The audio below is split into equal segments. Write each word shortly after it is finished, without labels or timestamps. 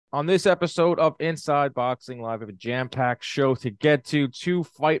On this episode of Inside Boxing Live, we have a jam-packed show to get to. Two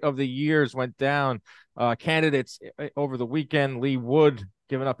fight of the years went down. Candidates over the weekend. Leigh Wood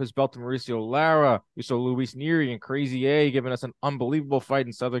giving up his belt to Mauricio Lara. We saw Luis Nery and Crazy A giving us an unbelievable fight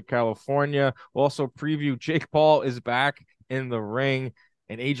in Southern California. We'll also preview Jake Paul is back in the ring.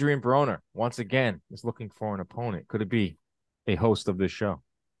 And Adrian Broner, once again, is looking for an opponent. Could it be a host of this show?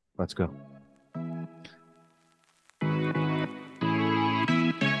 Let's go.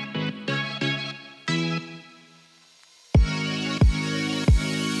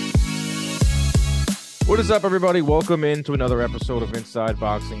 What is up, everybody? Welcome into another episode of Inside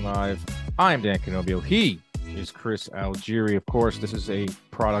Boxing Live. I'm Dan Canobio. He is Chris Algieri. Of course, this is a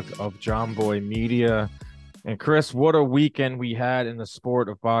product of John Boy Media. And Chris, what a weekend we had in the sport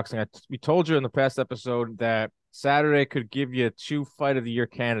of boxing. We told you in the past episode that Saturday could give you two fight of the year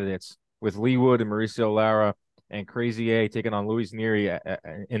candidates with Leigh Wood and Mauricio Lara and Crazy A taking on Luis Nery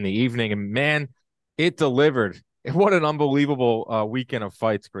in the evening. And man, it delivered. What an unbelievable weekend of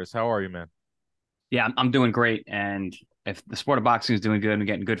fights, Chris. How are you, man? Yeah, I'm doing great. And if the sport of boxing is doing good and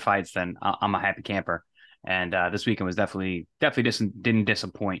getting good fights, then I'm a happy camper. And this weekend was definitely didn't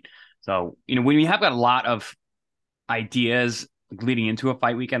disappoint. So, when you have got a lot of ideas leading into a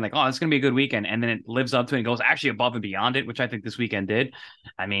fight weekend, like, oh, it's going to be a good weekend. And then it lives up to it and goes actually above and beyond it, which I think this weekend did.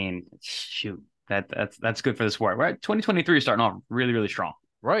 I mean, shoot, that's good for the sport. Right? 2023 is starting off really, really strong.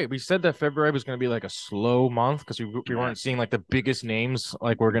 Right. We said that February was going to be like a slow month because we weren't seeing like the biggest names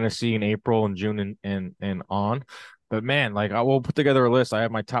like we're going to see in April and June and on. But man, like I will put together a list. I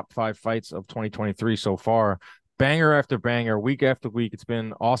have my top 5 fights of 2023 so far. Banger after banger, week after week. It's been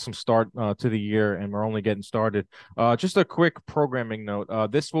an awesome start to the year, and we're only getting started. Just a quick programming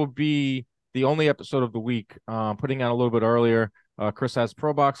note. This will be the only episode of the week, putting out a little bit earlier. Chris has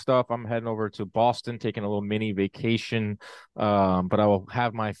Pro Box stuff. I'm heading over to Boston, taking a little mini vacation. But I will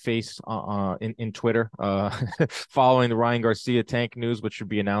have my face in Twitter, following the Ryan Garcia tank news, which should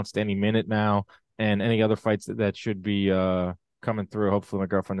be announced any minute now, and any other fights that should be coming through. Hopefully, my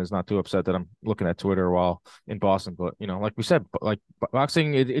girlfriend is not too upset that I'm looking at Twitter while in Boston. But like we said, like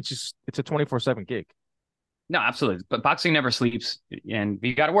boxing, it's a 24/7 gig. No, absolutely. But boxing never sleeps, and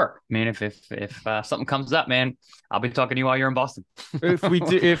you got to work. I mean, if something comes up, man, I'll be talking to you while you're in Boston.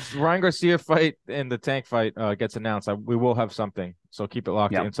 If Ryan Garcia fight and the tank fight gets announced, we will have something. So keep it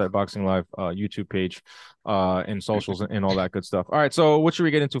locked to Inside Boxing Live YouTube page, and socials and all that good stuff. All right, so what should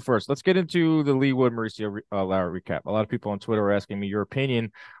we get into first? Let's get into the Leigh Wood Mauricio Lara recap. A lot of people on Twitter are asking me your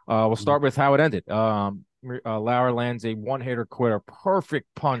opinion. We'll start with how it ended. Lara lands a one-hitter quitter, perfect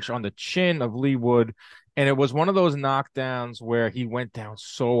punch on the chin of Leigh Wood. And it was one of those knockdowns where he went down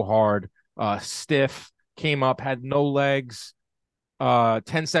so hard, stiff, came up, had no legs,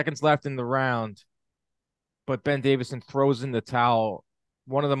 10 seconds left in the round. But Ben Davison throws in the towel.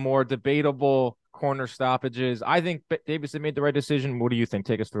 One of the more debatable corner stoppages. I think Davison made the right decision. What do you think?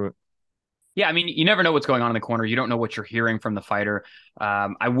 Take us through it. Yeah, I mean, you never know what's going on in the corner. You don't know what you're hearing from the fighter.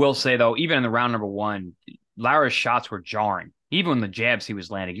 I will say, though, even in the round number 1, Lara's shots were jarring. Even the jabs he was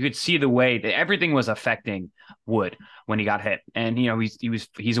landing, you could see the way that everything was affecting Wood when he got hit. And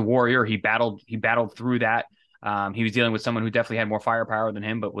he's a warrior. He battled through that. He was dealing with someone who definitely had more firepower than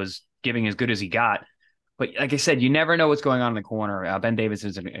him, but was giving as good as he got. But like I said, you never know what's going on in the corner. Ben Davis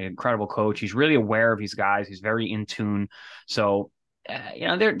is an incredible coach. He's really aware of these guys. He's very in tune. So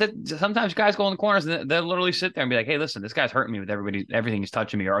sometimes guys go in the corners and they'll literally sit there and be like, hey, listen, this guy's hurting me with everything he's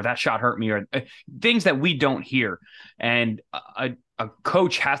touching me, or that shot hurt me, or things that we don't hear. And a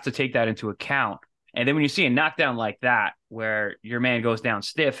coach has to take that into account. And then when you see a knockdown like that, where your man goes down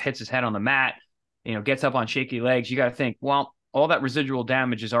stiff, hits his head on the mat, gets up on shaky legs, you got to think, well, all that residual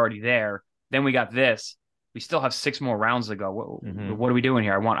damage is already there. Then we got this. We still have 6 more rounds to go. What are we doing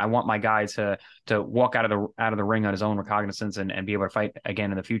here? I want my guy to walk out of the ring on his own recognizance and be able to fight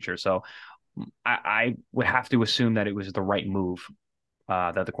again in the future. So I would have to assume that it was the right move,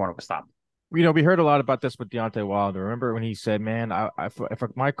 that the corner was stopped. We heard a lot about this with Deontay Wilder. Remember when he said, "Man, if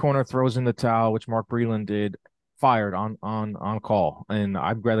my corner throws in the towel, which Mark Breland did, fired on call, and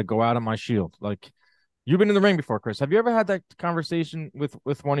I'd rather go out on my shield." Like, you've been in the ring before, Chris. Have you ever had that conversation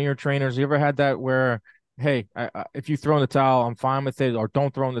with one of your trainers? You ever had that where, hey, if you throw in the towel, I'm fine with it, or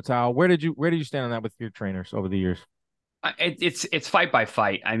don't throw in the towel? Where did you stand on that with your trainers over the years? It's fight by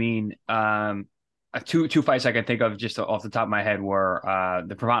fight. I mean, two fights I can think of just off the top of my head were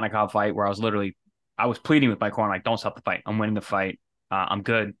the Provodnikov fight, where I was pleading with my corner, like, don't stop the fight. I'm winning the fight. I'm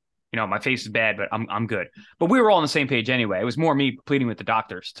good. My face is bad, but I'm good. But we were all on the same page anyway. It was more me pleading with the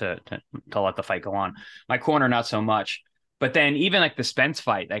doctors to let the fight go on. My corner, not so much. But then even like the Spence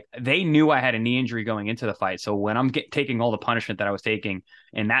fight, like they knew I had a knee injury going into the fight. So when I'm taking all the punishment that I was taking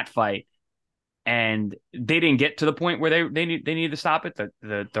in that fight, and they didn't get to the point where they needed to stop it.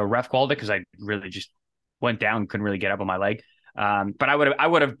 The ref called it because I really just went down, couldn't really get up on my leg. But I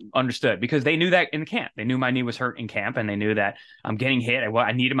would have understood because they knew that in the camp. They knew my knee was hurt in camp, and they knew that I'm getting hit.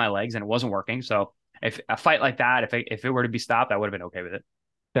 I needed my legs, and it wasn't working. So if a fight like that, if it were to be stopped, I would have been okay with it.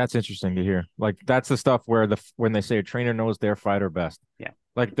 That's interesting to hear. Like that's the stuff where when they say a trainer knows their fighter best. Yeah.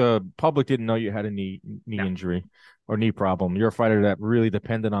 Like the public didn't know you had a knee No. injury or knee problem. You're a fighter that really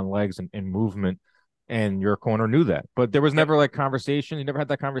depended on legs and movement, and your corner knew that. But there was never like conversation. You never had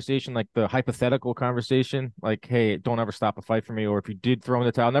that conversation, like the hypothetical conversation, like, hey, don't ever stop a fight for me. Or if you did throw in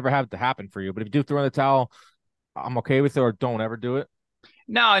the towel, never have it to happen for you. But if you do throw in the towel, I'm okay with it, or don't ever do it.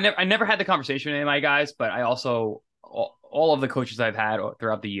 No, I never had the conversation with any of my guys, but I also all of the coaches I've had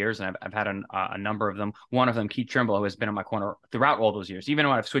throughout the years, and I've had a number of them. One of them, Keith Trimble, who has been in my corner throughout all those years. Even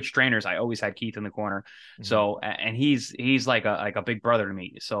when I've switched trainers, I always had Keith in the corner. Mm-hmm. So, and he's like a big brother to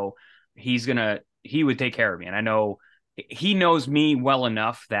me. So he would take care of me, and I know he knows me well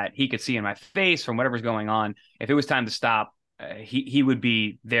enough that he could see in my face from whatever's going on. If it was time to stop, he would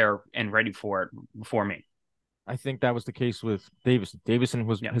be there and ready for it before me. I think that was the case with Davison. Davison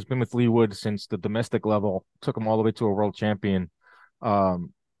has been with Leigh Wood since the domestic level, took him all the way to a world champion.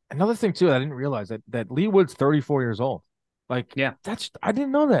 Another thing too, I didn't realize that Leigh Wood's 34 years old. Like, I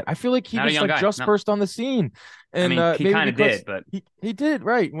didn't know that. I feel like he Not was like guy. just No. burst on the scene, and I mean, he kind of did, but he did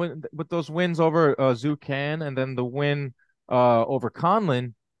right with those wins over Zhu Can and then the win over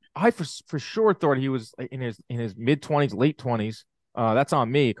Conlon. I for sure thought he was in his mid-20s, late 20s. That's on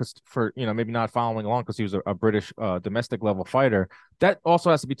me because for maybe not following along because he was a British domestic level fighter. That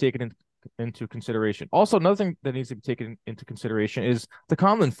also has to be taken into consideration. Also, another thing that needs to be taken into consideration is the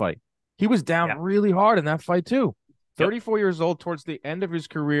Conlon fight. He was down really hard in that fight too. 34 years old, towards the end of his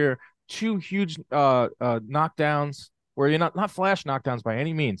career, two huge knockdowns where you're not flash knockdowns by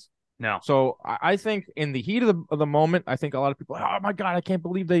any means. No. So I think in the heat of the moment, I think a lot of people, oh my God, I can't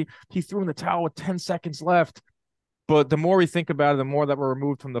believe he threw in the towel with 10 seconds left. But the more we think about it, the more that we're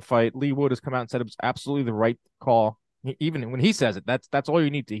removed from the fight. Leigh Wood has come out and said it was absolutely the right call. Even when he says it, that's all you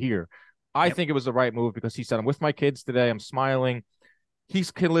need to hear. I think it was the right move because he said, I'm with my kids today. I'm smiling. He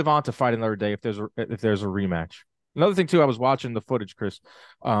can live on to fight another day if there's a rematch. Another thing too, I was watching the footage, Chris.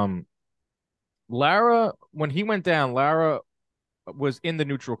 Lara, when he went down, Lara was in the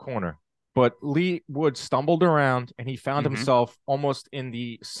neutral corner, but Leigh Wood stumbled around and he found himself almost in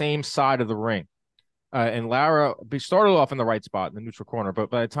the same side of the ring. And Lara started off in the right spot in the neutral corner, but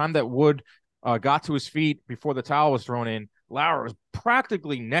by the time that Wood got to his feet before the towel was thrown in, Lara was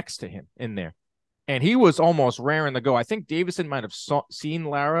practically next to him in there, and he was almost raring to go. I think Davison might have seen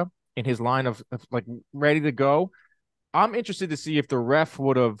Lara in his line of like ready to go. I'm interested to see if the ref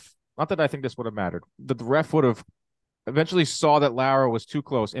would have, not that I think this would have mattered, that the ref would have eventually saw that Lara was too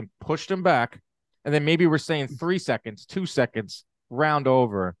close and pushed him back, and then maybe we're saying 3 seconds, 2 seconds, round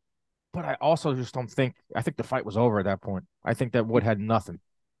over. But I also just don't think. I think the fight was over at that point. I think that Wood had nothing.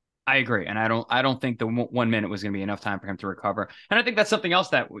 I agree, and I don't think the 1 minute was going to be enough time for him to recover. And I think that's something else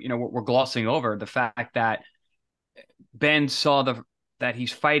that we're glossing over, the fact that Ben saw that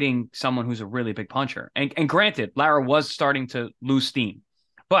he's fighting someone who's a really big puncher. And granted, Lara was starting to lose steam,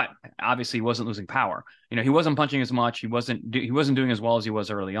 but obviously he wasn't losing power. He wasn't punching as much. He wasn't doing as well as he was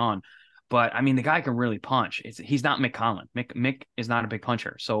early on. But I mean, the guy can really punch. He's not Mick Conlon. Mick is not a big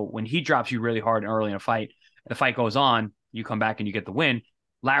puncher. So when he drops you really hard and early in a fight, the fight goes on, you come back and you get the win.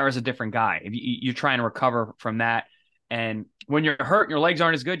 Lara's a different guy. If you're trying to recover from that, and when you're hurt and your legs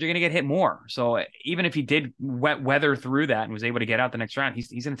aren't as good, you're going to get hit more. So even if he did weather through that and was able to get out the next round, he's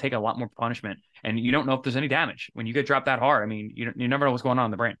going to take a lot more punishment. And you don't know if there's any damage when you get dropped that hard. I mean, you never know what's going on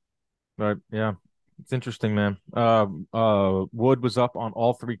in the brain. Right. Yeah. It's interesting, man. Wood was up on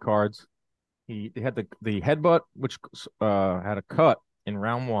all 3 cards. He had the headbutt, which had a cut in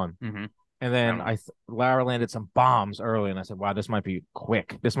round 1. And then Lara landed some bombs early, and I said, wow, this might be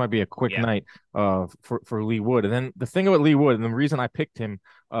quick. This might be a quick night for Leigh Wood. And then the thing about Leigh Wood, and the reason I picked him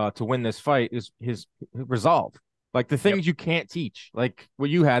to win this fight is his resolve. Like the things you can't teach, like what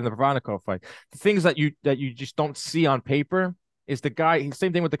you had in the Provodnikov fight. The things that you just don't see on paper is the guy.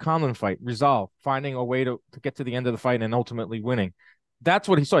 Same thing with the Conlon fight. Resolve, finding a way to get to the end of the fight and ultimately winning. That's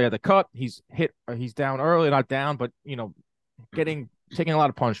what he saw. He had the cut. He's hit. He's down early, not down, but taking a lot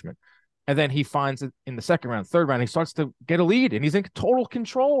of punishment. And then he finds it in the second round, third round. He starts to get a lead, and he's in total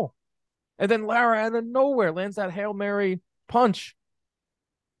control. And then Lara, out of nowhere, lands that Hail Mary punch.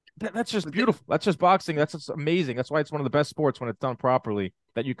 That's just beautiful. That's just boxing. That's just amazing. That's why it's one of the best sports when it's done properly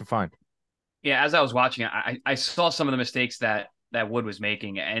that you can find. Yeah, as I was watching it, I saw some of the mistakes that Wood was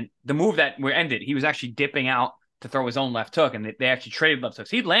making, and the move that ended, he was actually dipping out to throw his own left hook, and they actually traded left hooks.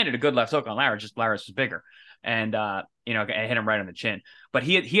 He'd landed a good left hook on Lara, just Lara's was bigger, and it hit him right on the chin. But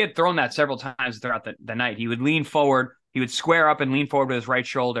he had thrown that several times throughout the night. He would lean forward, he would square up and lean forward with his right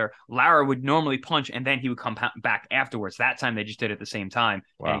shoulder. Lara would normally punch, and then he would come back afterwards. That time they just did it at the same time,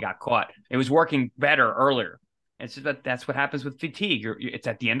 and he Wow. got caught. It was working better earlier. It's that's what happens with fatigue. It's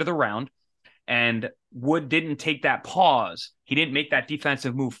at the end of the round, and Wood didn't take that pause. He didn't make that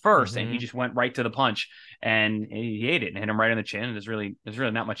defensive move first, and he just went right to the punch, and he ate it and hit him right in the chin. And there's really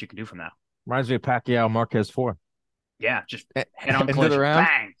not much you can do from that. Reminds me of Pacquiao Marquez 4. Yeah, just E- head on End of the collision, round.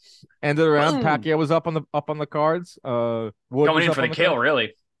 bang, End of the round. boom, Pacquiao was up on the cards. Wood going was in up for on the the kill. cards.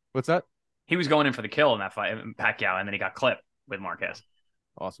 Really, What's that? he was going in for the kill in that fight, Pacquiao, and then he got clipped with Marquez.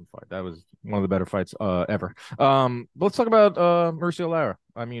 Awesome fight. That was one of the better fights ever. Let's talk about Mauricio Lara.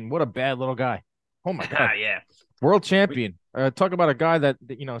 I mean, what a bad little guy. Oh my God. Yeah, World champion. Talk about a guy that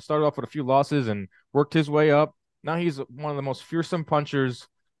started off with a few losses and worked his way up. Now he's one of the most fearsome punchers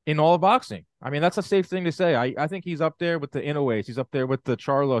in all of boxing. I mean, that's a safe thing to say. I think he's up there with the Inoues. He's up there with the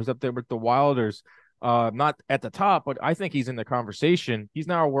Charlo. He's up there with the Wilders. Not at the top, but I think he's in the conversation. He's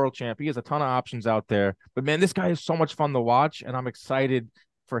now a world champ. He has a ton of options out there. But man, this guy is so much fun to watch, and I'm excited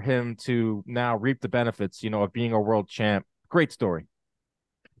for him to now reap the benefits, of being a world champ. Great story.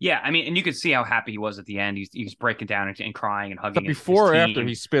 yeah. I mean, and you could see how happy he was at the end. He's breaking down and crying and But hugging before or his after team.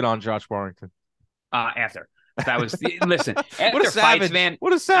 he spit on Josh Warrington? After that was listen What a after savage, fights, man.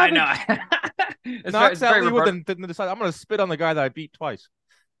 What a I savage. know. Knocks It's out very Lee Wood Roberto, and decide I'm going to spit on the guy that I beat twice.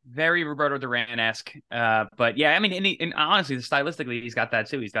 very Roberto Duran-esque. But yeah, I mean, and honestly, stylistically, he's got that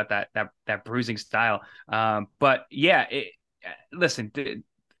too. He's got that bruising style. But yeah, listen,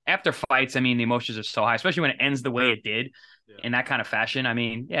 after fights, I mean, the emotions are so high, especially when it ends the way it did in that kind of fashion. I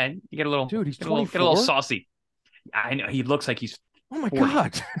mean, yeah, you get a little, Dude, he's get a little 24. saucy. I know he looks like he's Oh my 40.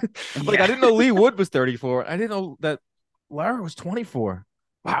 God. Like, Yeah. I didn't know Lee Wood was 34. I didn't know that Lara was 24.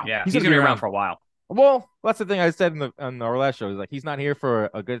 Wow. Yeah, He's he's going gonna to be around for a while. Well, that's the thing I said on our last show. Is like he's not here for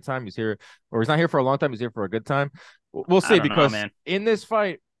a good time. He's here, or he's not here for a long time. He's here for a good time. We'll I see, don't know, because man. in this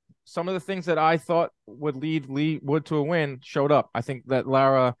fight, some of the things that I thought would lead Lee Wood to a win showed up. I think that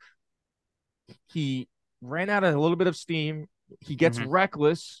Lara, he ran out of a little bit of steam. He gets Mhm.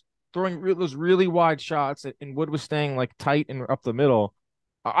 reckless, throwing those really wide shots, and Wood was staying like tight and up the middle.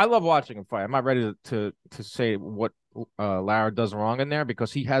 I love watching him fight. I'm not ready to say what Lara does wrong in there,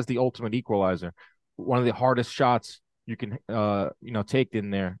 because he has the ultimate equalizer, one of the hardest shots you can take in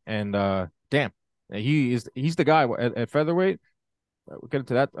there. And damn, he's the guy at featherweight. We'll get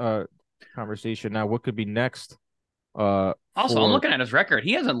into that conversation now. What could be next? Also, I'm For looking at his record.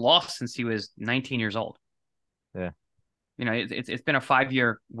 He hasn't lost since he was 19 years old. Yeah. It's been a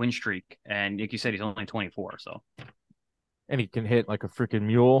 5-year win streak, and like you said, he's only 24. So And he can hit like a freaking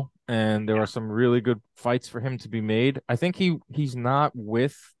mule. And there yeah, are some really good fights for him to be made. I think he's not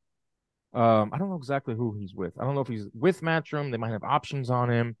with. I don't know exactly who he's with. I don't know if he's with Matchroom. They might have options on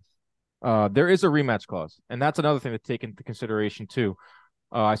him. There is a rematch clause, and that's another thing to take into consideration too.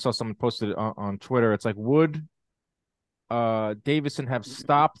 I saw someone posted on Twitter. It's like, would Davison have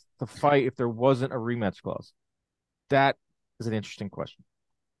stopped the fight if there wasn't a rematch clause? That is an interesting question.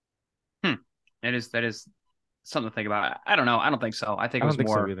 that is something to think about. I don't know. I don't think so. I think I it don't was think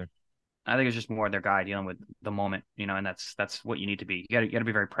so more. either. I think it's just more their guy dealing with the moment, and that's what you need to be. You got to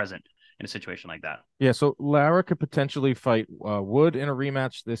be very present in a situation like that. Yeah, so Lara could potentially fight Wood in a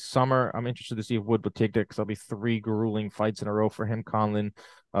rematch this summer. I'm interested to see if Wood would take that, because there'll be 3 grueling fights in a row for him. Conlon,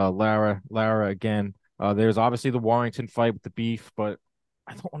 Lara again. There's obviously the Warrington fight with the beef, but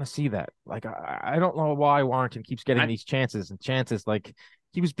I don't want to see that. Like, I don't know why Warrington keeps getting I, these chances and chances. Like,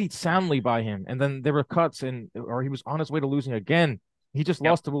 he was beat soundly by him, and then there were cuts, or he was on his way to losing again. He just yep.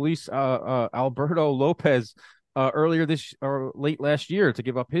 lost to Luis Alberto Lopez earlier this or late last year to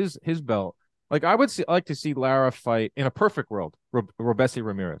give up his belt. Like, I would like to see Lara fight in a perfect world, Robesi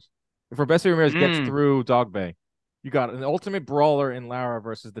Ramirez. If Robesi Ramirez gets through Dog Bay, you got an ultimate brawler in Lara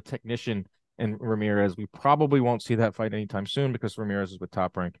versus the technician in Ramirez. We probably won't see that fight anytime soon, because Ramirez is with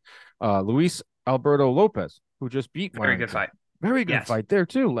Top Rank. Luis Alberto Lopez, who just beat Very Warrington. good fight. Very good Yes. fight there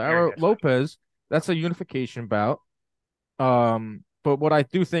too. Lara Lopez, that's a unification bout. But what I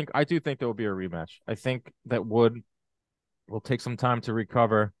do think there will be a rematch. I think that Wood will take some time to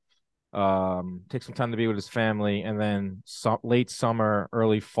recover, take some time to be with his family, and then late summer,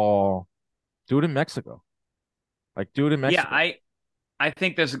 early fall, do it in Mexico. Like, do it in Yeah, Mexico. I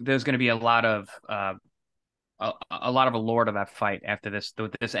think there's going to be a lot of a lot of allure to that fight after this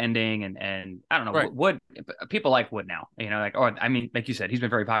ending, and I don't know, Right. Wood, people like Wood now, like, or I mean, like you said, he's been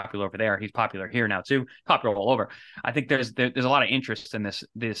very popular over there. He's popular here now too, popular all over. I think there's a lot of interest in this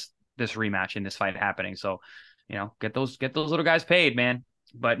rematch in this fight happening. So, get those little guys paid, man.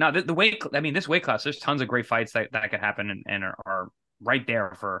 But no, the weight, I mean, this weight class, there's tons of great fights that could happen and are right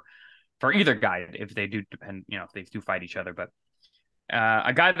there for either guy if they do depend, if they do fight each other. But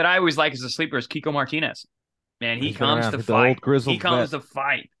a guy that I always like as a sleeper is Kiko Martinez. Man, he He's been comes around. to The old fight. He grizzled comes vet. to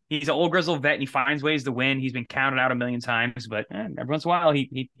fight. He's an old grizzled vet, and he finds ways to win. He's been counted out a million times, but every once in a while,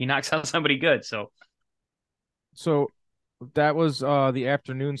 he knocks out somebody good. So So that was the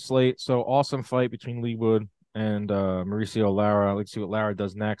afternoon slate. So awesome fight between Lee Wood and Mauricio Lara. Let's see what Lara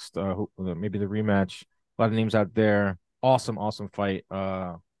does next. Maybe the rematch. A lot of names out there. Awesome fight.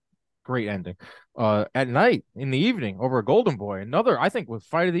 Great ending. At night in the evening over a Golden Boy, another I think was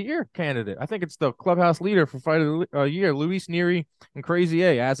fight of the year candidate. I think it's the clubhouse leader for fight of the year. Luis Nery and Crazy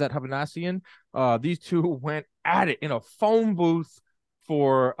A, Azat Habanassian. These two went at it in a phone booth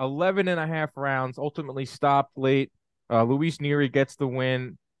for 11 and a half rounds. Ultimately stopped late. Luis Nery gets the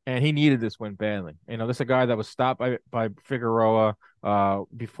win, and he needed this win badly. This is a guy that was stopped by Figueroa.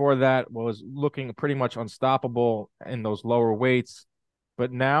 Before that was looking pretty much unstoppable in those lower weights.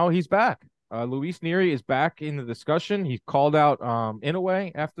 But now he's back. Luis Nery is back in the discussion. He called out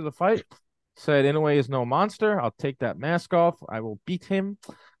Inoue after the fight. Said Inoue is no monster. I'll take that mask off. I will beat him.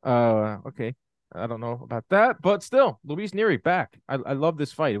 Okay. I don't know about that, but still, Luis Nery back. I love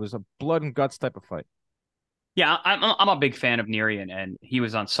this fight. It was a blood and guts type of fight. yeah, I'm a big fan of Nery, and he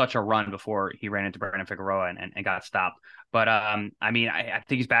was on such a run before he ran into Brandon Figueroa and got stopped. But I mean, I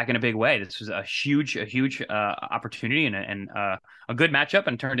think he's back in a big way. This was a huge opportunity and a good matchup,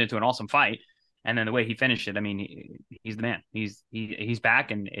 and turned into an awesome fight. And then the way he finished it, I mean, he's the man. He's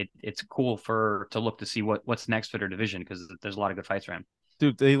back, and it's cool to look to see what's next for their division, because there's a lot of good fights for him.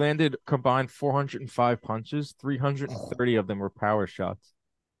 Dude, they landed combined 405 punches. 330 of them were power shots.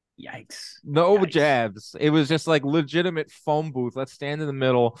 Yikes. No Yikes. jabs. It was just like legitimate phone booth. Let's stand in the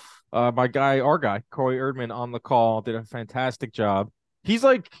middle. Our guy, Corey Erdman on the call did a fantastic job. He's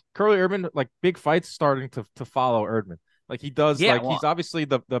like Curly Erdman, like big fights starting to follow Erdman. Like he does, Yeah, like well, he's obviously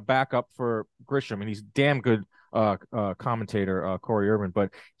the backup for Grisham, and he's damn good commentator, Corey Erdman.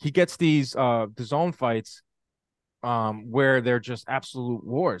 But he gets these the zone fights where they're just absolute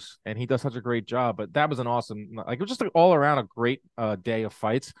wars, and he does such a great job. But that was an awesome, like it was just like all around a great day of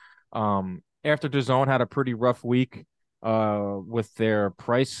fights. After DAZN had a pretty rough week with their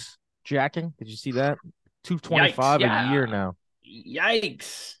price jacking. Did you see that? 225 a year now.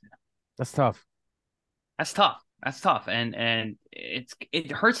 Yikes. That's tough. That's tough. That's tough, and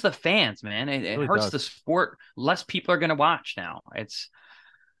it hurts the fans, man. It really hurts does. the sport. Less people are going to watch now. It's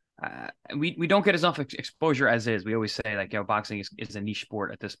we don't get enough exposure as is. We always say like, boxing is a niche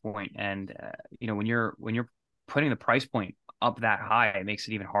sport at this point, and when you're putting the price point up that high, it makes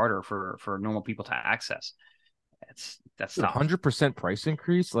it even harder for normal people to access. That's tough. 100% price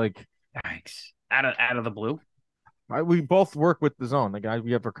increase, like Yikes. Out of the blue. We both work with DAZN. The guy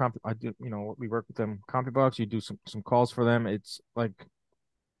we have our comp. I do, we work with them. CompuBox. You do some calls for them. It's like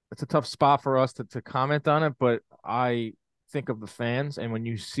it's a tough spot for us to comment on it, but I think of the fans, and when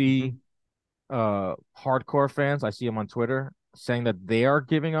you see hardcore fans, I see them on Twitter saying that they are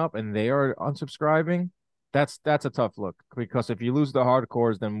giving up and they are unsubscribing. That's a tough look, because if you lose the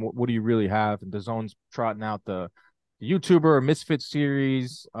hardcores, then what do you really have? And DAZN's trotting out the YouTuber Misfit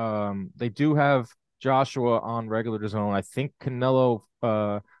series. They do have Joshua on regular DAZN. I think Canelo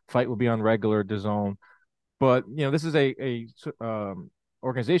fight will be on regular DAZN. But this is a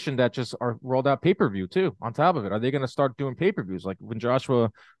organization that just are rolled out pay-per-view too. On top of it, are they going to start doing pay-per-views like when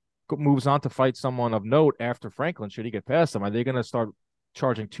Joshua moves on to fight someone of note after Franklin? Should he get past them, are they going to start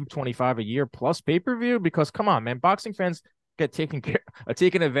charging $225 a year plus pay-per-view? Because come on, man, boxing fans get taken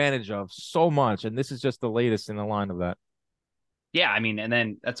advantage of so much, and this is just the latest in the line of that. Yeah, I mean, and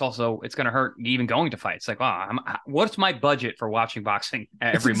then it's going to hurt even going to fights. Like, wow, what's my budget for watching boxing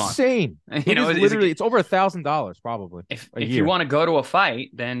every month? Insane. It's over $1,000 probably. If you want to go to a fight,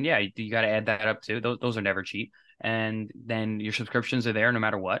 then yeah, you got to add that up too. Those are never cheap, and then your subscriptions are there no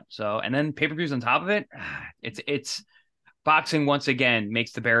matter what. So, and then pay-per-views on top of it. It's boxing once again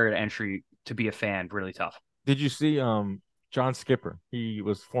makes the barrier to entry to be a fan really tough. Did you see John Skipper? He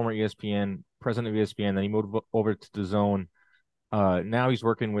was former ESPN president of ESPN, then he moved over to DAZN. Now he's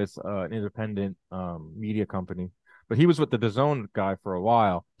working with an independent media company, but he was with the DAZN guy for a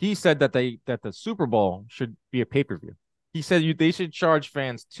while. He said that the Super Bowl should be a pay-per-view. He said they should charge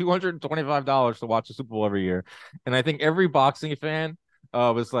fans $225 to watch the Super Bowl every year. And I think every boxing fan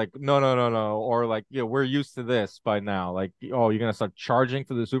was like, no, no, no, no, or like, we're used to this by now. Like, oh, you're gonna start charging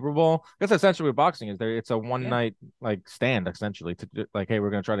for the Super Bowl? That's essentially what boxing is. There, it's a one Yeah. night like stand essentially like, hey, we're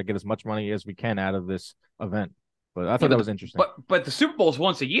gonna try to get as much money as we can out of this event. But I Yeah, thought that was interesting. but the Super Bowl's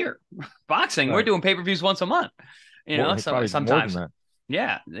once a year. Boxing, we're Right. doing pay-per-views once a month. More, So probably more than sometimes. that.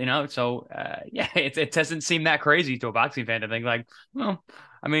 Yeah, so yeah, it doesn't seem that crazy to a boxing fan to think like, well,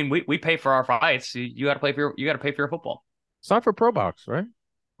 I mean, we pay for our fights. You got to you got to pay for your football. It's not for Pro Box, right?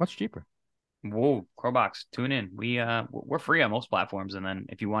 Much cheaper. Whoa, Crowbox, tune in. We're free on most platforms, and then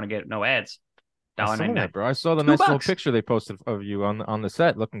if you want to get no ads, I dollar saw ninety that, nine, bro. I saw the two nice little bucks. picture they posted of you on the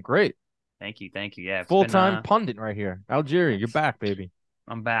set, looking great. Thank you. Yeah, it's Full been time pundit right here. Algeria, you're back, baby.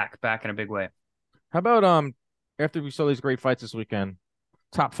 I'm back in a big way. How about after we saw these great fights this weekend,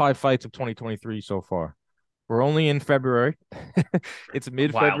 top 5 fights of 2023 so far? We're only in February. It's Wild.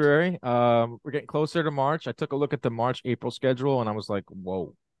 mid-February. We're getting closer to March. I took a look at the March April schedule and I was like,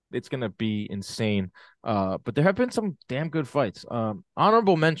 whoa, it's gonna be insane. But there have been some damn good fights.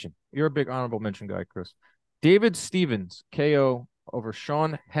 Honorable mention. You're a big honorable mention guy, Chris. David Stevens, KO over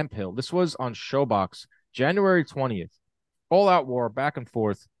Sean Hemphill. This was on Showbox, January 20th. All out war, back and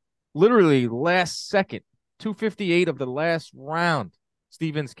forth. Literally last second, 258 of the last round.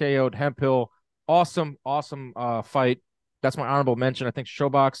 Stevens KO'd Hemphill. Awesome, awesome fight. That's my honorable mention. I think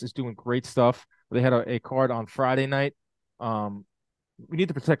Showbox is doing great stuff. They had a card on Friday night. We need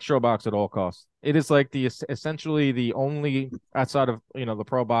to protect Showbox at all costs. It is like the essentially the only outside of the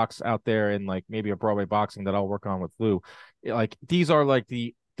pro box out there and like maybe a Broadway boxing that I'll work on with Lou. Like these are like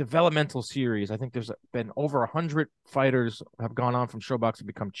the developmental series. I think there's been over 100 fighters have gone on from Showbox to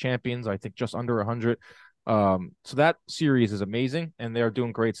become champions. I think just under 100. So that series is amazing and they're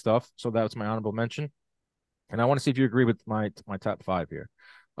doing great stuff. So that's my honorable mention. And I want to see if you agree with my top 5 here.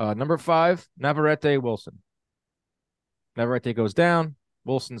 Number 5, Navarrete Wilson. Navarrete goes down.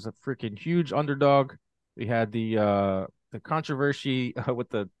 Wilson's a freaking huge underdog. We had the controversy with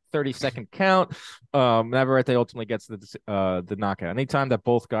the 30-second count. Navarrete ultimately gets the knockout. Anytime that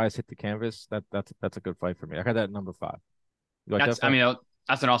both guys hit the canvas, that's a good fight for me. I got that at number 5. You like that fight? I mean,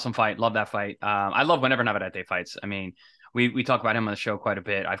 that's an awesome fight. Love that fight. I love whenever Navarrete fights. I mean, we talk about him on the show quite a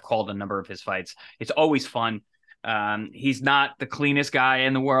bit. I've called a number of his fights. It's always fun. He's not the cleanest guy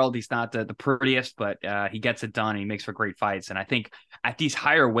in the world. He's not the prettiest, but he gets it done and he makes for great fights. And I think at these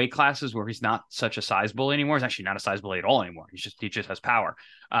higher weight classes where he's not such a size bully anymore, he's actually not a size bully at all anymore. He just has power.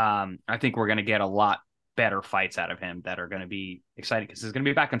 I think we're going to get a lot better fights out of him that are going to be exciting because it's going to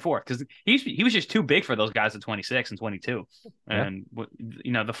be back and forth because he was just too big for those guys at 26 and 22. Yeah. And,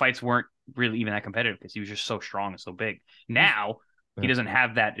 the fights weren't really even that competitive because he was just so strong and so big. Now, he doesn't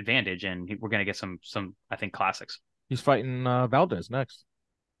have that advantage, and we're going to get some I think classics. He's fighting Valdez next.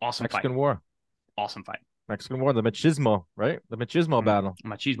 Awesome Mexican fight. War. Awesome fight. Mexican War, the machismo, right? The machismo battle.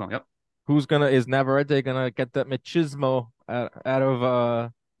 Machismo. Yep. Is Navarrete gonna get that machismo out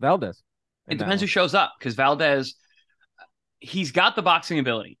of Valdez? It depends who shows up because Valdez, he's got the boxing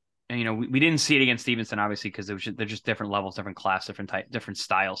ability. And, we didn't see it against Stevenson, obviously, because they're just different levels, different class, different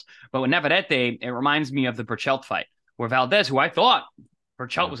styles. But with Navarrete, it reminds me of the Burchelt fight, where Valdez, who I thought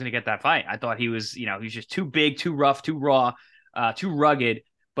Burchelt was going to get that fight. I thought he was just too big, too rough, too raw, too rugged.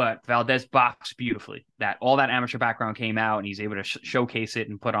 But Valdez boxed beautifully. All that amateur background came out, and he's able to showcase it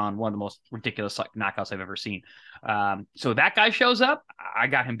and put on one of the most ridiculous knockouts I've ever seen. So that guy shows up. I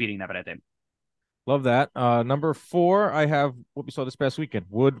got him beating Navarrete. Love that. Number 4, I have what we saw this past weekend: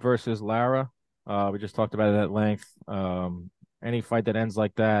 Wood versus Lara. We just talked about it at length. Any fight that ends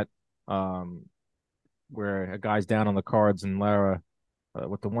like that, where a guy's down on the cards and Lara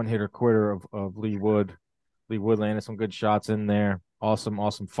with the one-hitter quitter of Lee Wood. Lee Wood landed some good shots in there.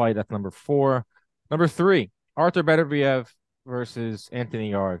 Awesome fight. That's number 4. Number 3, Arthur Beterbiev versus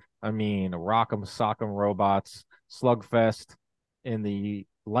Anthony Yarde. I mean, rock'em sock'em robots, slugfest in the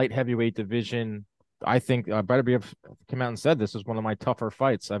light heavyweight division. I think Beterbiev came out and said this is one of my tougher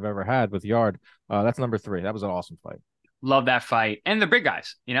fights I've ever had with Yarde. That's number 3. That was an awesome fight. Love that fight. And the big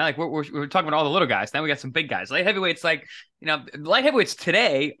guys, like we're talking about all the little guys. Now we got some big guys. Light heavyweights, light heavyweights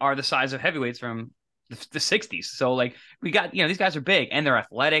today are the size of heavyweights from the 60s. So we got, these guys are big and they're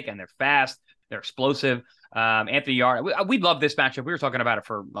athletic and they're fast. They're explosive. Anthony Yarde, we love this matchup. We were talking about it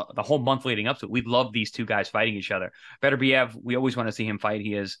for the whole month leading up to it. We love these two guys fighting each other. Beterbiev, we always want to see him fight.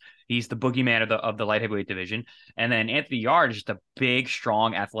 He's the boogeyman of the light heavyweight division. And then Anthony Yarde is just a big,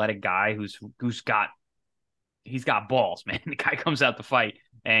 strong, athletic guy who's got balls, man. The guy comes out to fight,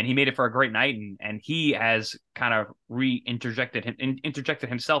 and he made it for a great night, and he has kind of interjected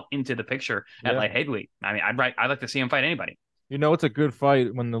himself into the picture at light heavyweight. I mean, I'd like to see him fight anybody. You know, it's a good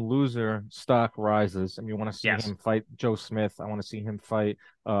fight when the loser stock rises. I mean, you want to see Yes. him fight Joe Smith. I want to see him fight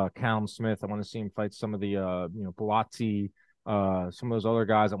Callum Smith. I want to see him fight some of the Buatsi, some of those other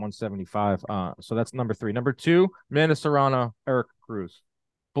guys at 175. So that's number 3. Number 2, Amanda Serrano, Eric Cruz.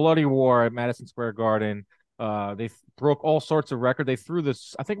 Bloody war at Madison Square Garden. They broke all sorts of records. They threw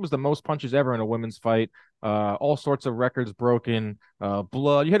this, I think it was the most punches ever in a women's fight. All sorts of records broken.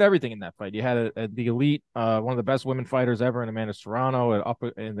 Blood. You had everything in that fight. You had the elite, one of the best women fighters ever in Amanda Serrano,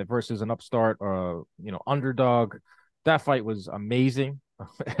 versus an upstart, underdog. That fight was amazing.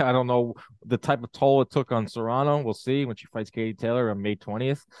 I don't know the type of toll it took on Serrano. We'll see when she fights Katie Taylor on May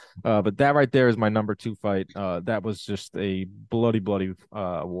 20th. But that right there is my number 2 fight. That was just a bloody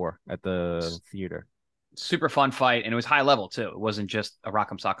war at the theater. Super fun fight, and it was high level too. It wasn't just a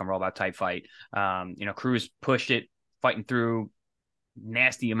rock'em sock'em rollback type fight. Cruz pushed it, fighting through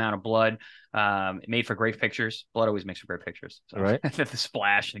nasty amount of blood. It made for great pictures. Blood always makes for great pictures. So right. The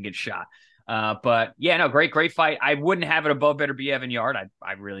splash and get shot. But yeah, no, great fight. I wouldn't have it above Beterbiev Yard.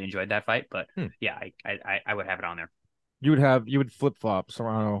 I really enjoyed that fight, but yeah, I would have it on there. You would flip flop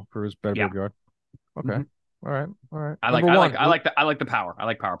Serrano, Cruz, Beterbiev Yard. Okay. Mm-hmm. All right. I like the power. I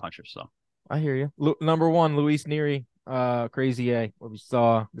like power punchers. So I hear you. Number 1, Luis Nery, Crazy A. What we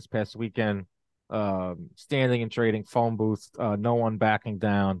saw this past weekend, standing and trading, phone booth, no one backing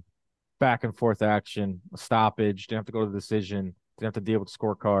down, back and forth action, a stoppage. Didn't have to go to the decision. Didn't have to deal with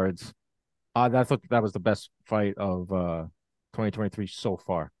scorecards. I thought that was the best fight of 2023 so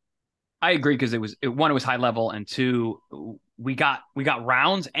far. I agree because it was high level, and 2, we got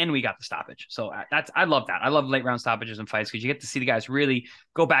rounds and we got the stoppage. So I love that. I love late round stoppages and fights because you get to see the guys really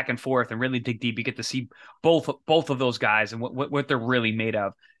go back and forth and really dig deep. You get to see both of those guys and what they're really made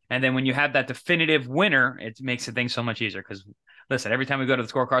of. And then when you have that definitive winner, it makes the thing so much easier. Because listen, every time we go to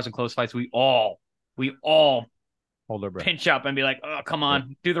the scorecards and close fights, we all hold their breath, pinch up and be like, oh, come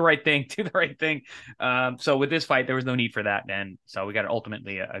on, do the right thing. So with this fight, there was no need for that. And so we got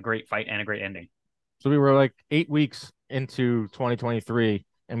ultimately a great fight and a great ending. So we were like 8 weeks into 2023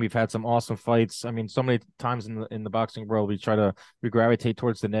 and we've had some awesome fights. I mean, so many times in the boxing world, we gravitate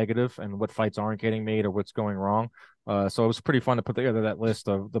towards the negative and what fights aren't getting made or what's going wrong. So it was pretty fun to put together that list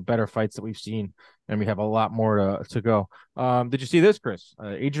of the better fights that we've seen, and we have a lot more to go. Did you see this, Chris?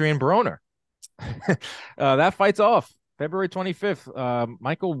 Adrian Broner. That fight's off February 25th.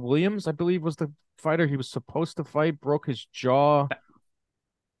 Michael Williams, I believe, was the fighter he was supposed to fight, broke his jaw.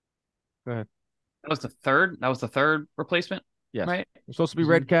 Go ahead. That was the third replacement. Yes. Right. It was supposed to be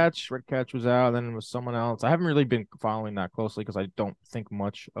Red Catch. Red Catch was out. Then it was someone else. I haven't really been following that closely because I don't think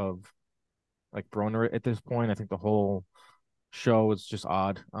much of like Broner at this point. I think the whole show is just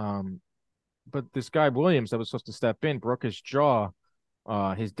odd. But this guy Williams that was supposed to step in broke his jaw.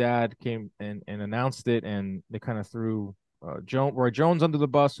 His dad came and announced it, and they kind of threw Roy Jones under the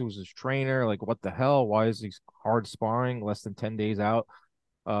bus, who was his trainer. Like, what the hell? Why is he hard sparring less than 10 days out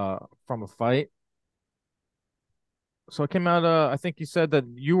from a fight? So it came out, I think you said that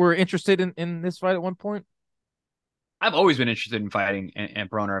you were interested in this fight at one point. I've always been interested in fighting and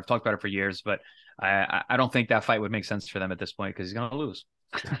Broner. I've talked about it for years, but I don't think that fight would make sense for them at this point because he's going to lose.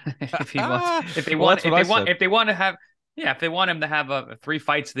 If they want him to have 3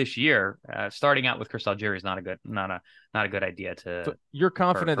 fights this year, starting out with Chris Algieri is not a good idea. So you're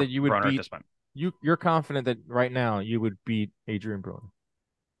confident that you would Broner beat you're confident that right now you would beat Adrian Broner.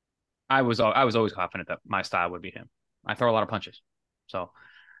 I was always confident that my style would beat him. I throw a lot of punches, so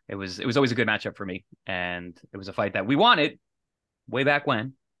it was always a good matchup for me, and it was a fight that we wanted way back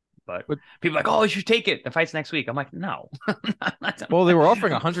when. But people are like, oh, you should take it. The fight's next week. I'm like, no. Well, they were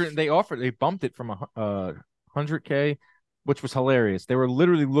offering 100. They bumped it from 100K, which was hilarious. They were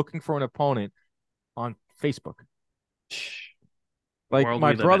literally looking for an opponent on Facebook. Like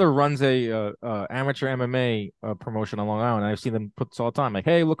my brother runs a amateur MMA promotion on Long Island. I've seen them put this all the time. Like,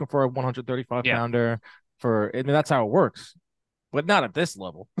 hey, looking for a 135 pounder I mean, that's how it works. But not at this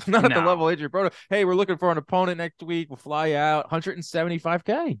level. Not at the level Adrian Broner. Hey, we're looking for an opponent next week. We'll fly you out.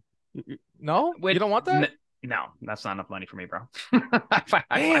 175K. No? You don't want that? No, that's not enough money for me, bro.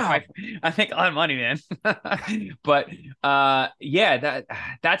 I think a lot of money, man. But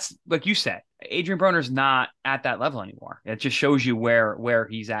that's like you said, Adrian Broner's not at that level anymore. It just shows you where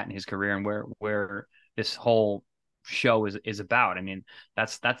he's at in his career and where this whole show is about. I mean,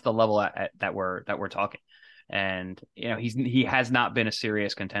 that's the level that we're talking. And he has not been a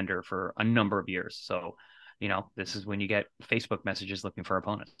serious contender for a number of years. So, this is when you get Facebook messages looking for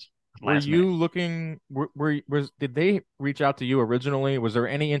opponents. Were you looking? Did they reach out to you originally? Was there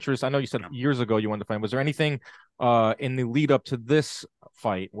any interest? I know you said years ago you wanted to find. Was there anything in the lead up to this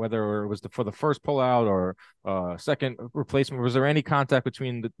fight, whether it was for the first pullout or second replacement? Was there any contact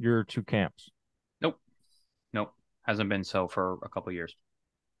between your two camps? Nope. Nope. Hasn't been so for a couple of years.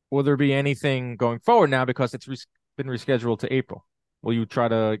 Will there be anything going forward now because it's been rescheduled to April? Will you try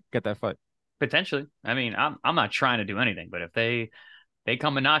to get that fight? Potentially. I mean, I'm not trying to do anything, but if they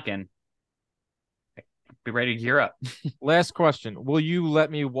come a knocking, be ready to gear up. Last question. Will you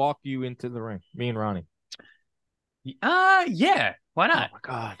let me walk you into the ring? Me and Ronnie. Yeah. Why not? Oh my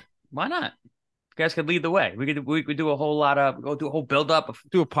God. Why not? You guys could lead the way. We could do a whole lot of do a whole build up.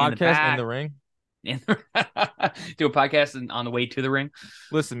 Do a podcast in the ring. Do a podcast on the way to the ring.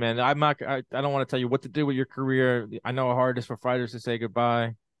 Listen, man, I don't want to tell you what to do with your career. I know how hard it is for fighters to say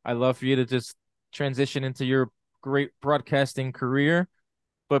goodbye. I love for you to just transition into your great broadcasting career,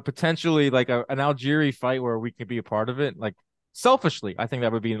 but potentially like an Algieri fight where we could be a part of it. Like selfishly, I think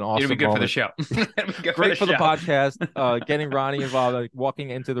that would be an awesome. It'd be good moment. for the show. Great for the podcast. Getting Ronnie involved, like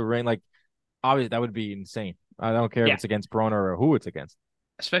walking into the ring, like obviously that would be insane. I don't care if it's against Broner or who it's against.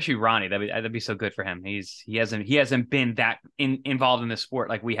 Especially Ronnie, that'd be so good for him. He hasn't been that involved in this sport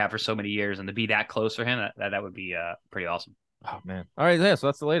like we have for so many years, and to be that close for him, that would be pretty awesome. Oh man! All right, yeah. So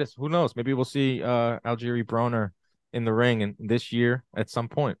that's the latest. Who knows? Maybe we'll see Algieri Broner in the ring in this year at some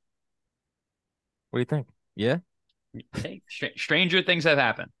point. What do you think? Yeah. Hey, stranger things have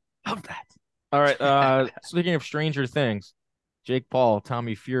happened. Love that. All right. Speaking of stranger things, Jake Paul,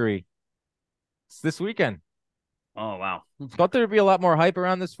 Tommy Fury. It's this weekend. Oh wow! Thought there'd be a lot more hype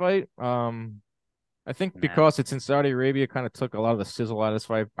around this fight. I think because it's in Saudi Arabia, kind of took a lot of the sizzle out of this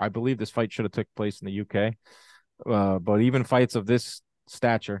fight. I believe this fight should have took place in the UK. But even fights of this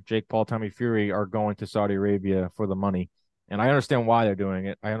stature, Jake Paul, Tommy Fury, are going to Saudi Arabia for the money. And I understand why they're doing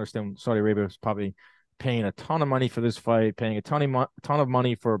it. I understand Saudi Arabia is probably paying a ton of money for this fight, paying a ton of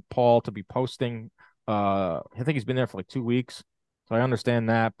money for Paul to be posting. I think he's been there for like 2 weeks. So I understand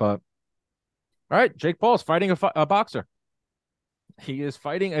that. But all right, Jake Paul's fighting a boxer. He is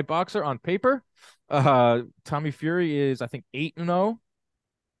fighting a boxer on paper. Tommy Fury is, I think, 8-0.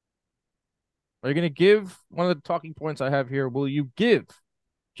 Are you going to give one of the talking points I have here? Will you give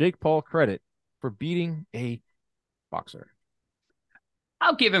Jake Paul credit for beating a boxer?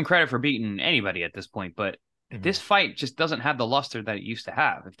 I'll give him credit for beating anybody at this point, but this fight just doesn't have the luster that it used to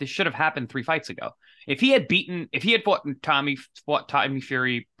have. If this should have happened 3 fights ago, if he had fought Tommy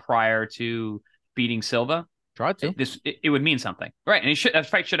Fury prior to beating Silva, it would mean something, right? And that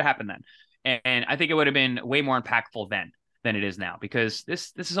fight should have happened then, and I think it would have been way more impactful then than it is now, because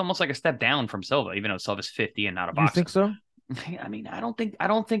this is almost like a step down from Silva, even though Silva's 50 and not a boxer. You think so? I mean, I don't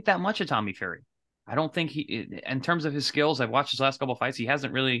think that much of Tommy Fury. I don't think in terms of his skills, I've watched his last couple of fights, he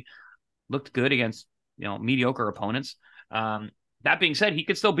hasn't really looked good against mediocre opponents. That being said, he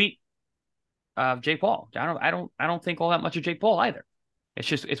could still beat Jake Paul. I don't think all that much of Jake Paul either.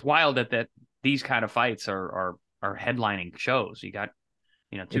 It's wild that these kind of fights are headlining shows. You got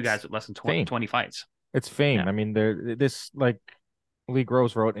two guys with less than 20 fights. It's fame. Yeah. I mean, this, like Lee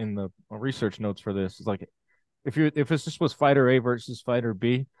Groves wrote in the research notes for this, is like if this just was fighter A versus fighter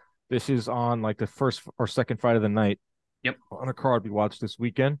B, this is on like the first or second fight of the night. Yep. On a card we watched this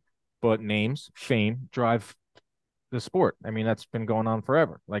weekend. But names, fame, drive the sport. I mean, that's been going on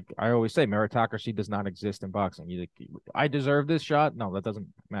forever. Like I always say, meritocracy does not exist in boxing. I deserve this shot. No, that doesn't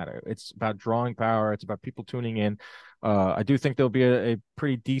matter. It's about drawing power. It's about people tuning in. I do think there'll be a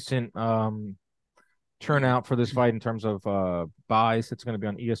pretty decent turnout for this fight in terms of buys. It's going to be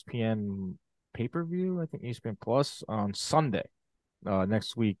on ESPN pay-per-view, I think ESPN Plus on Sunday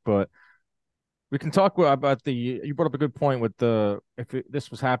next week. But we can talk about you brought up a good point with this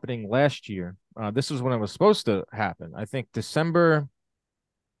was happening last year. This was when it was supposed to happen. I think December,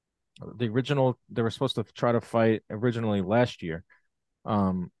 they were supposed to try to fight originally last year.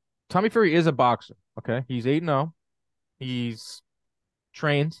 Tommy Fury is a boxer. Okay. He's 8-0. He's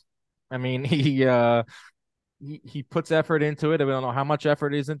trained. I mean, he puts effort into it. I don't know how much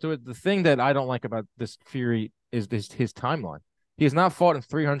effort is into it. The thing that I don't like about this Fury is his timeline. He has not fought in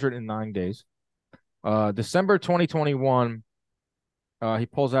 309 days. December 2021, he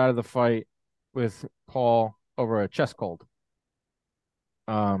pulls out of the fight with Paul over a chest cold.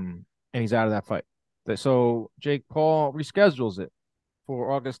 And he's out of that fight. So Jake Paul reschedules it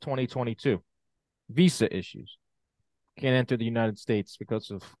for August 2022. Visa issues. Can't enter the United States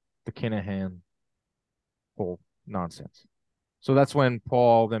because of the Kinahan whole nonsense. So that's when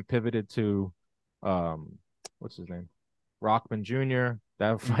Paul then pivoted to what's his name? Rockman Jr.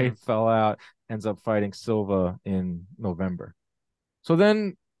 That fight fell out, ends up fighting Silva in November. So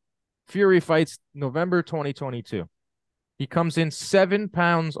then Fury fights November 2022. He comes in 7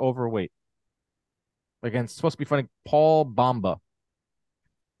 pounds overweight. Again, supposed to be fighting Paul Bamba.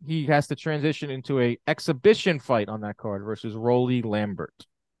 he has to transition into a exhibition fight on that card versus Rolly Lambert.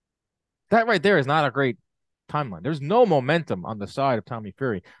 That right there is not a great timeline. There's no momentum on the side of Tommy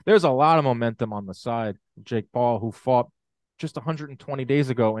Fury. There's a lot of momentum on the side of Jake Paul, who fought just 120 days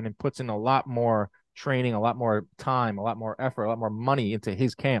ago and then puts in a lot more training, a lot more time, a lot more effort, a lot more money into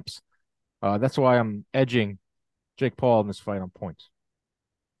his camps. That's why I'm edging Jake Paul in this fight on points.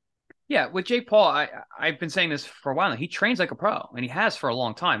 Yeah, with Jake Paul, I've been saying this for a while now. He trains like a pro, and he has for a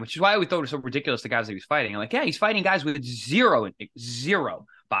long time, which is why we thought it was so ridiculous the guys that he was fighting. I'm like, yeah, he's fighting guys with zero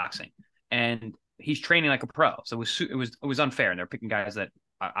boxing, and he's training like a pro. So it was unfair, and they're picking guys that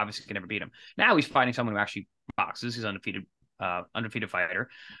obviously can never beat him. Now he's fighting someone who actually boxes. He's undefeated fighter,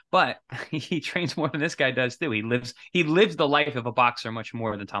 but he trains more than this guy does too. He lives the life of a boxer much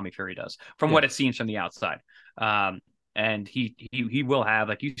more than Tommy Fury does, from what it seems from the outside. And he will have,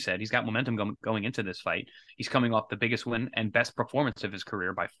 like you said, he's got momentum going into this fight. He's coming off the biggest win and best performance of his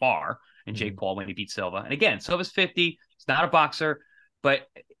career by far in Jake Paul when he beat Silva. And again, Silva's 50. He's not a boxer, but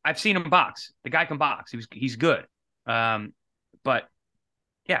I've seen him box. The guy can box. He's good. But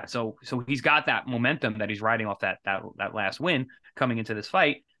yeah, so he's got that momentum that he's riding off that last win coming into this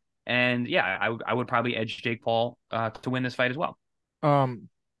fight. And yeah, I would probably edge Jake Paul to win this fight as well.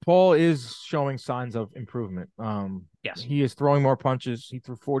 Paul is showing signs of improvement. Yes, he is throwing more punches. He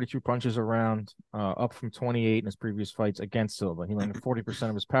threw 42 punches around, up from 28 in his previous fights against Silva. He landed 40%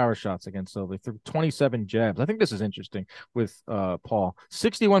 of his power shots against Silva. He threw 27 jabs. I think this is interesting with Paul.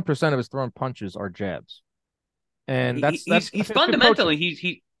 61% of his thrown punches are jabs, and he's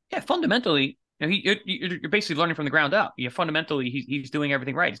fundamentally fundamentally. You know, you're basically learning from the ground up. Fundamentally, he's doing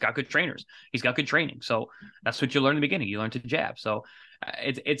everything right. He's got good trainers. He's got good training. So that's what you learn in the beginning. You learn to jab. So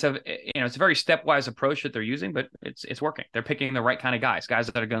it's a very stepwise approach that they're using, but it's working. They're picking the right kind of guys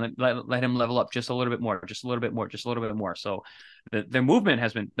that are going to let him level up just a little bit more, just a little bit more, just a little bit more. So the movement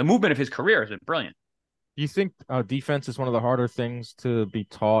of his career has been brilliant. Do you think defense is one of the harder things to be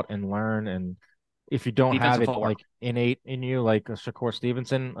taught and learn? And if you don't have it like innate in you, like Shakur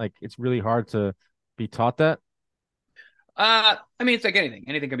Stevenson, like it's really hard to be taught that. I mean, it's like anything.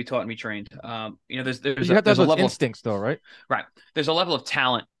 Anything can be taught and be trained. There's you have to have those instincts, though, right? Right. There's a level of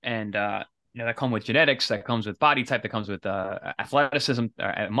talent, and that comes with genetics, that comes with body type, that comes with athleticism,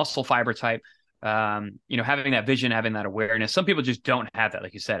 muscle fiber type. Having that vision, having that awareness. Some people just don't have that,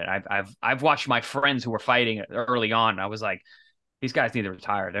 like you said. I've watched my friends who were fighting early on. I was like, these guys need to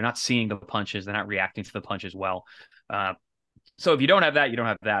retire. They're not seeing the punches. They're not reacting to the punches well. So if you don't have that, you don't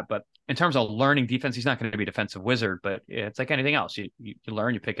have that. But in terms of learning defense, he's not going to be a defensive wizard, but it's like anything else. You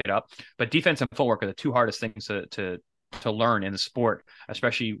learn, you pick it up. But defense and footwork are the two hardest things to learn in the sport,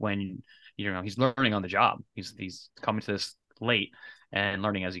 especially when he's learning on the job. He's coming to this late and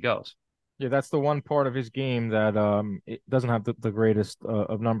learning as he goes. Yeah, that's the one part of his game that it doesn't have the greatest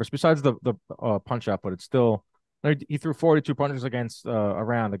of numbers. Besides the punch out, but it's still. He threw 42 punches against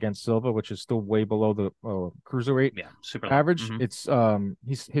Silva, which is still way below the cruiserweight average. Mm-hmm.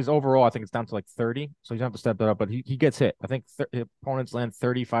 It's his overall, I think it's down to like 30, so he's gonna have to step that up. But he gets hit. I think opponents land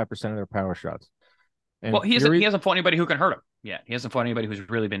 35% of their power shots. And he hasn't fought anybody who can hurt him. Yeah, he hasn't fought anybody who's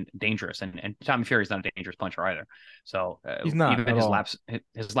really been dangerous. And Tommy Fury's not a dangerous puncher either. So he's not. Even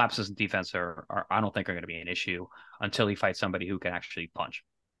his lapses in defense are I don't think are going to be an issue until he fights somebody who can actually punch.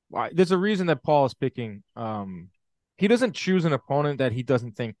 There's a reason that Paul is picking. He doesn't choose an opponent that he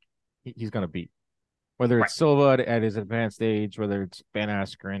doesn't think he's going to beat. Whether it's Silva at his advanced age, whether it's Ben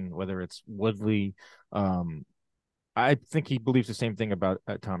Askren, whether it's Woodley. I think he believes the same thing about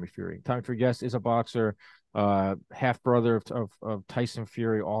Tommy Fury. Tommy Fury, yes, is a boxer, half brother of Tyson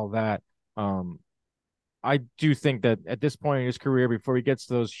Fury, all that. I do think that at this point in his career, before he gets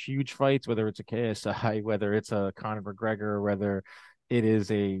to those huge fights, whether it's a KSI, whether it's a Conor McGregor, whether it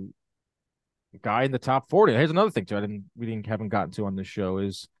is a guy in the top 40. Here's another thing too. Haven't gotten to on this show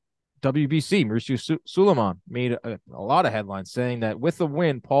is WBC. Mauricio Sulaiman made a lot of headlines saying that with the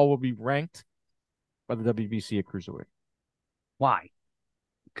win, Paul will be ranked by the WBC at cruiserweight. Why?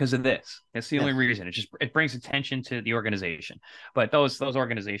 Because of this. That's the only reason. It brings attention to the organization. But those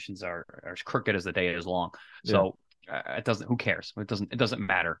organizations are as crooked as the day is long. So it doesn't. Who cares? It doesn't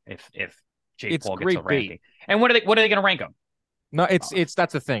matter if Jake Paul gets a ranking. And what are they going to rank him? No, it's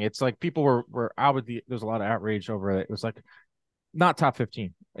that's the thing. It's like people were out with there's a lot of outrage over it. It was like not top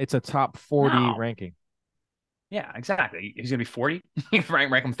 15. It's a top 40 ranking. Yeah, exactly. He's gonna be 40.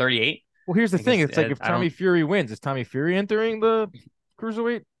 rank him 38. Well, here's the thing. It's like if Tommy Fury wins, is Tommy Fury entering the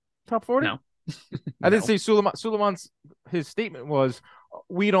cruiserweight top 40? No. I didn't say Sulaiman's his statement was,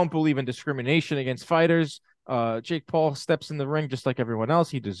 we don't believe in discrimination against fighters. Jake Paul steps in the ring just like everyone else.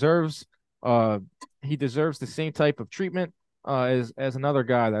 He deserves the same type of treatment. as another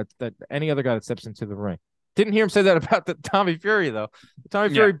guy that any other guy that steps into the ring. Didn't hear him say that about the Tommy Fury though. Tommy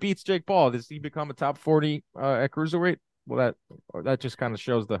Yeah. Fury beats Jake Paul. Does he become a top 40 at cruiserweight? Well, that just kind of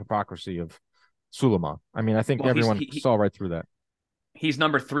shows the hypocrisy of Suleiman. I mean, I think Well, everyone saw right through that. he's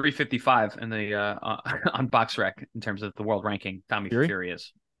number 355 in the on BoxRec in terms of the world ranking. Tommy Fury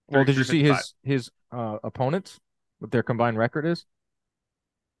is. Well, did you see his opponents? What their combined record is?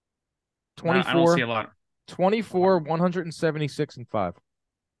 24. I don't see a lot. 24, 176 and 5.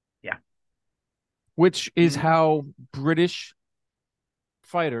 Yeah. Which is how British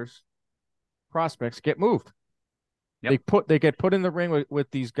fighters, prospects get moved. Yep. They get put in the ring with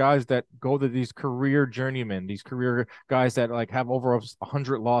these guys that go to these career journeymen, these career guys that like have over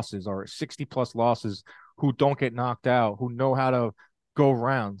 100 losses or 60 plus losses, who don't get knocked out, who know how to go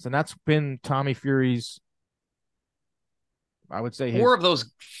rounds. And that's been Tommy Fury's, I would say, four of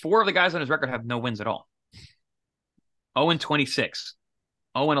the guys on his record have no wins at all. 0-26,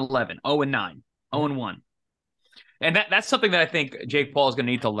 0-11, 0-9, 0-1. And that's something that I think Jake Paul is going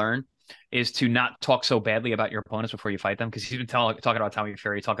to need to learn, is to not talk so badly about your opponents before you fight them, because he's been talking about Tommy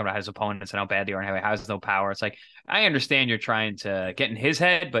Fury, talking about his opponents and how bad they are and how he has no power. It's like, I understand you're trying to get in his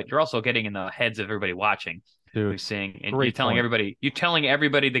head, but you're also getting in the heads of everybody watching. Dude, who's seeing, and you're telling everybody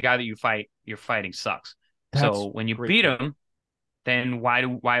the guy that you're fighting sucks. So when you beat him, then why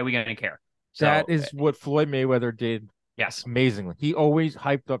are we going to care? So, that is what Floyd Mayweather did. Yes, amazingly. He always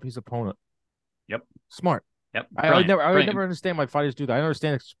hyped up his opponent. Yep, smart. Yep, I would never understand why fighters do that. I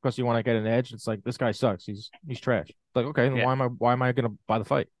understand it's because you want to get an edge. It's like, this guy sucks. He's trash. It's like, okay, then why am I going to buy the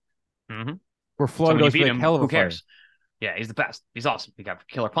fight? Mm-hmm. Where Floyd goes like, hell of a who cares? fighter. Yeah, he's the best. He's awesome. He got a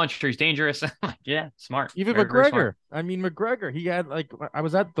killer puncher. He's dangerous. Yeah, smart. Even McGregor. Very smart. I mean, McGregor. He had I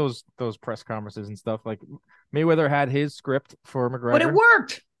was at those press conferences and stuff. Like, Mayweather had his script for McGregor, but it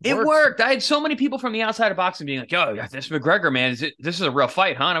worked. It worked. I had so many people from the outside of boxing being like, "Yo, this McGregor man, this is a real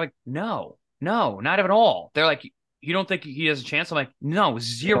fight, huh?" And I'm like, "No, not at all." They're like, "You don't think he has a chance?" I'm like, "No,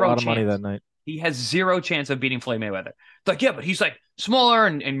 zero chance." A lot of money that night. He has zero chance of beating Floyd Mayweather. It's like, yeah, but he's like smaller,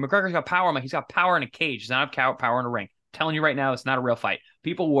 and McGregor's got power. I'm like, he's got power in a cage. He's not have power in a ring. Telling you right now, it's not a real fight.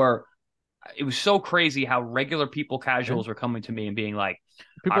 It was so crazy how regular people, casuals, were coming to me and being like,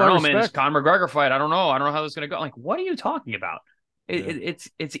 I don't know, man, this Conor McGregor fight, I don't know how this is going to go. I'm like, what are you talking about? It's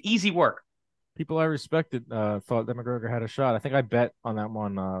easy work. People I respected thought that McGregor had a shot. I think I bet on that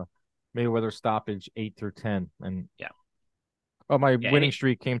one, Mayweather stoppage 8-10. And my winning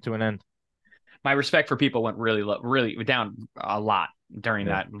streak came to an end. My respect for people went really low, really down a lot during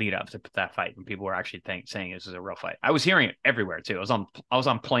that lead up to that fight, when people were actually saying this is a real fight. I was hearing it everywhere too. I was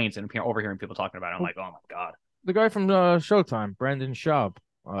on planes and overhearing people talking about it. I'm like, oh my God. The guy from Showtime, Brandon Schaub,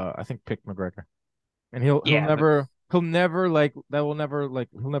 I think picked McGregor, and he'll never live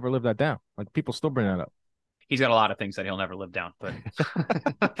that down. Like, people still bring that up. He's got a lot of things that he'll never live down, but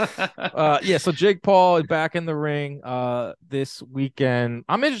so Jake Paul is back in the ring this weekend.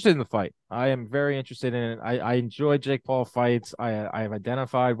 I'm interested in the fight. I am very interested in it. I enjoy Jake Paul fights. I have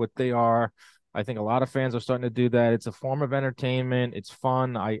identified what they are. I think a lot of fans are starting to do that. It's a form of entertainment. It's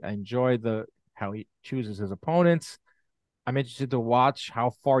fun. I enjoy how he chooses his opponents. I'm interested to watch how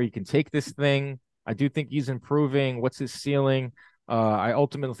far he can take this thing. I do think he's improving. What's his ceiling? I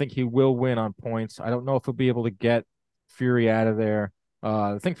ultimately think he will win on points. I don't know if he'll be able to get Fury out of there.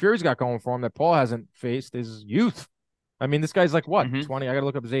 The thing Fury's got going for him that Paul hasn't faced is youth. I mean, this guy's like, what, 20? I got to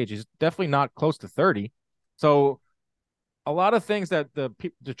look up his age. He's definitely not close to 30. So a lot of things that the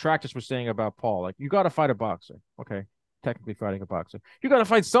detractors were saying about Paul, like, you got to fight a boxer. Okay, technically fighting a boxer. You got to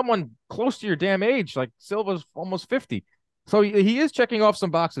fight someone close to your damn age. Like, Silva's almost 50. So he is checking off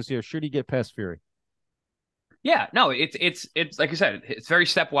some boxes here. Should he get past Fury? Yeah, no, it's like I said, it's very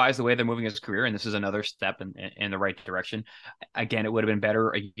stepwise the way they're moving his career, and this is another step in the right direction. Again, it would have been better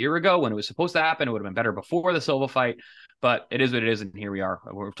a year ago when it was supposed to happen. It would have been better before the Silva fight, but it is what it is, and here we are.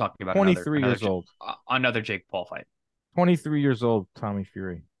 We're talking about 23 years old, another Jake Paul fight. 23 years old, Tommy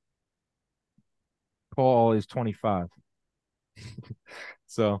Fury. Paul is 25.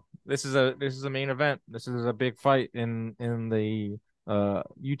 So this is a main event. This is a big fight in the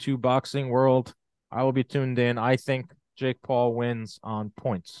YouTube boxing world. I will be tuned in. I think Jake Paul wins on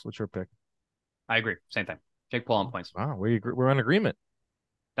points. What's your pick? I agree. Same thing. Jake Paul on points. Wow, we're in agreement.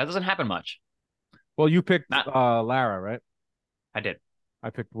 That doesn't happen much. Well, you picked Lara, right? I did. I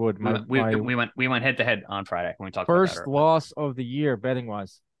picked Wood. We went head to head on Friday when we talked first about that. Loss of the year betting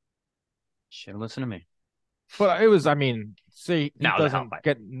wise. Should have listened to me. But it was, I mean, see, he doesn't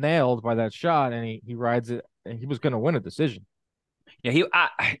get nailed by that shot, and he rides it, and he was going to win a decision. Yeah,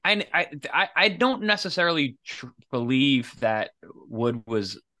 I don't necessarily believe that Wood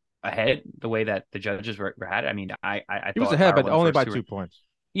was ahead the way that the judges were had it. I mean, I He was thought ahead, Lara but won the only first by two. 2 points.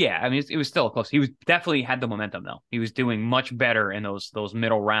 Yeah, I mean, it was still close. He was definitely had the momentum though. He was doing much better in those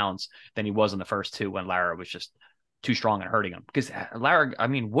middle rounds than he was in the first two when Lara was just too strong and hurting him. Because Lara, I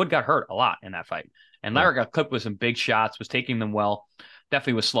mean, Wood got hurt a lot in that fight, and Lara got clipped with some big shots, was taking them well.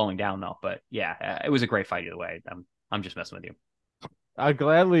 Definitely was slowing down though. But yeah, it was a great fight either way. I'm just messing with you. I'd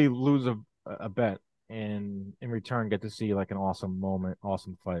gladly lose a bet and in return get to see like an awesome moment,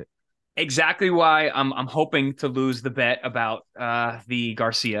 awesome fight. Exactly why I'm hoping to lose the bet about the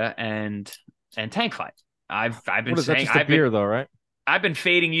Garcia and Tank fight. I've been What is that? saying Just a beer, though, right? I've been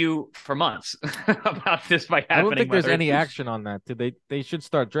fading you for months about this fight I don't happening. think there's any action on that. They should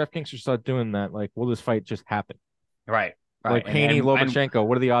start DraftKings should start doing that. Like, will this fight just happen? Right, Like right. Haney Lomachenko.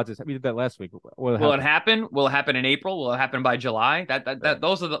 What are the odds? We did that last week. Will it happen? Will it happen in April? Will it happen by July?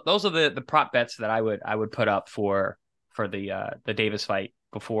 Those are the prop bets that I would put up for the Davis fight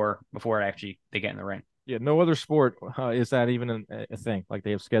before actually they get in the ring. Yeah, no other sport is that even a thing. Like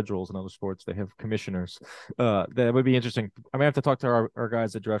they have schedules in other sports. They have commissioners. That would be interesting. I may have to talk to our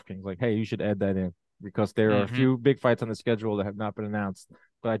guys at DraftKings. Like, hey, you should add that in because there are a few big fights on the schedule that have not been announced.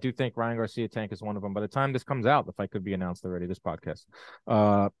 But I do think Ryan Garcia Tank is one of them. By the time this comes out, the fight could be announced already. This podcast.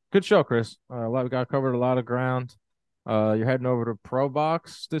 Good show, Chris. We got covered a lot of ground. You're heading over to Pro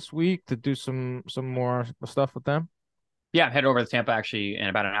Box this week to do some more stuff with them. Yeah, I'm heading over to Tampa actually in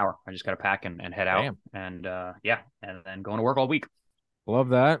about an hour. I just got to pack and head out. Damn. And and then going to work all week. Love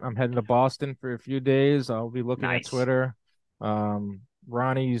that. I'm heading to Boston for a few days. I'll be looking at Twitter.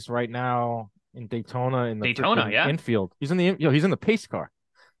 Ronnie's right now in Daytona in the infield. He's in the pace car.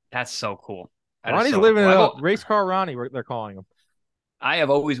 That's so cool. Ronnie's living it up. Race car Ronnie, they're calling him. I have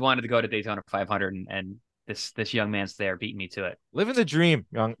always wanted to go to Daytona 500 and this young man's there beating me to it. Living the dream,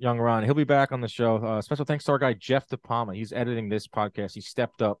 young Ron. He'll be back on the show. Special thanks to our guy Jeff DePalma. He's editing this podcast. He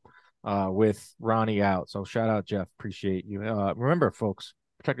stepped up with Ronnie out. So shout out Jeff. Appreciate you. Remember, folks,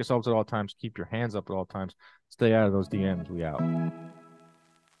 protect yourselves at all times. Keep your hands up at all times. Stay out of those DMs. We out.